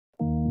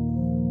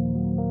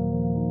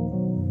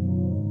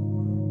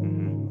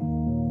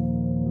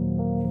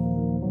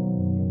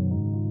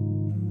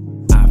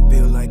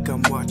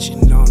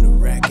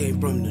came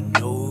from the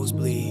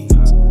nosebleeds.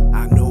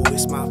 I know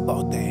it's my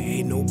fault that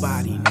ain't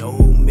nobody know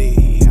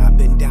me. I've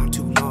been down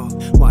too long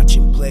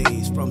watching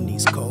plays from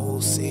these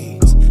cold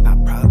seas. I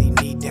probably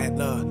need that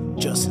love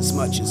just as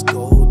much as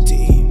gold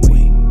tea.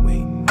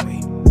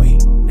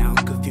 Wait, now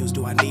I'm confused,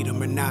 do I need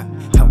them or not?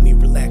 Help me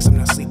relax, I'm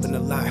not sleeping a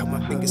lot. How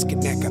my fingers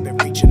connect, I've been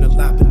reaching a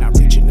lot, but not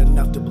reaching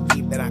enough to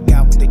believe that I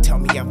got what they tell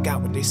me I've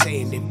got. What they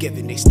saying they've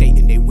given, they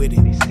stating they with it.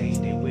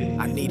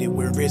 I need it,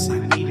 where is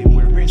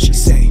it? She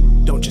say,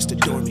 don't just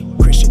adore me,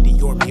 Christian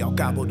Dior me. I'll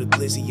gobble the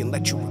glizzy and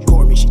let you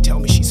record me. She tell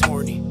me she's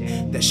horny,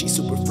 that she's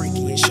super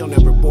freaky and she'll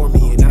never bore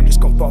me, and I'm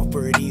just gon' fall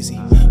for it easy.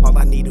 All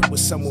I needed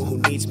was someone who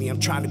needs me. I'm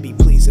trying to be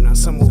pleasing on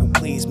someone who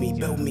please me.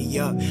 Build me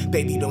up,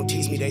 baby, don't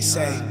tease me, they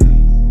say.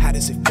 How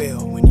does it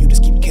feel when you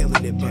just keep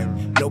killing it, but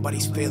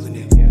nobody's feeling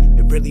it?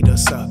 It really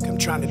does suck. I'm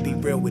trying to be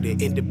real with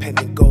it.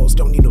 Independent goals,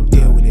 don't need no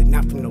deal with it.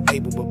 Not from no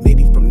label, but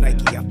maybe from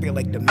Nike. I feel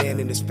like the man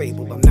in this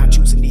fable. I'm not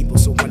choosing evil,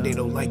 so one day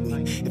they'll like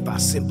me. If I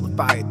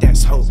simplify it,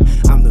 that's hope.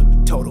 I'm the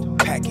total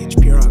package,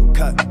 pure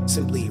uncut,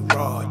 simply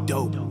raw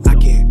dope. I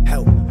can't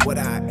help what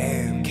I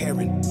am,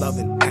 caring,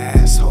 loving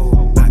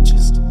asshole. I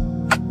just,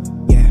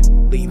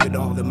 leave it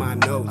all in my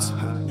notes.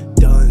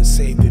 Done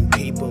saving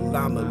people,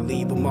 I'ma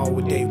leave them all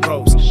with they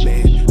ropes.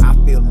 Man, I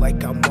feel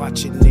like I'm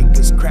watching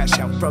niggas crash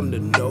out from the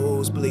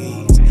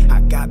nosebleeds.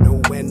 I got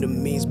no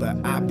enemies, but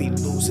I be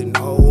losing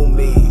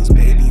homies.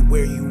 Baby,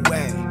 where you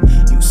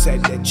at? You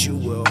said that you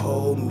will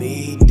hold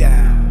me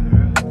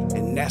down,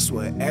 and that's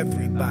what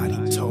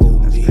everybody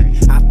told me.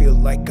 I feel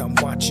like I'm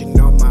watching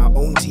on my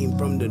own team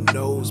from the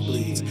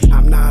nosebleeds.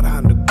 I'm not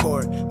on the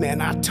court, man,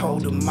 I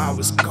told them I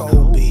was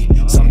Kobe.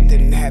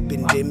 Something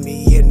happened in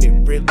me and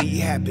it really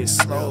happened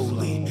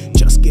slowly.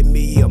 Just give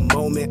me a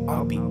moment,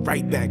 I'll be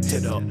right back to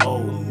the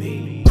old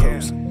me.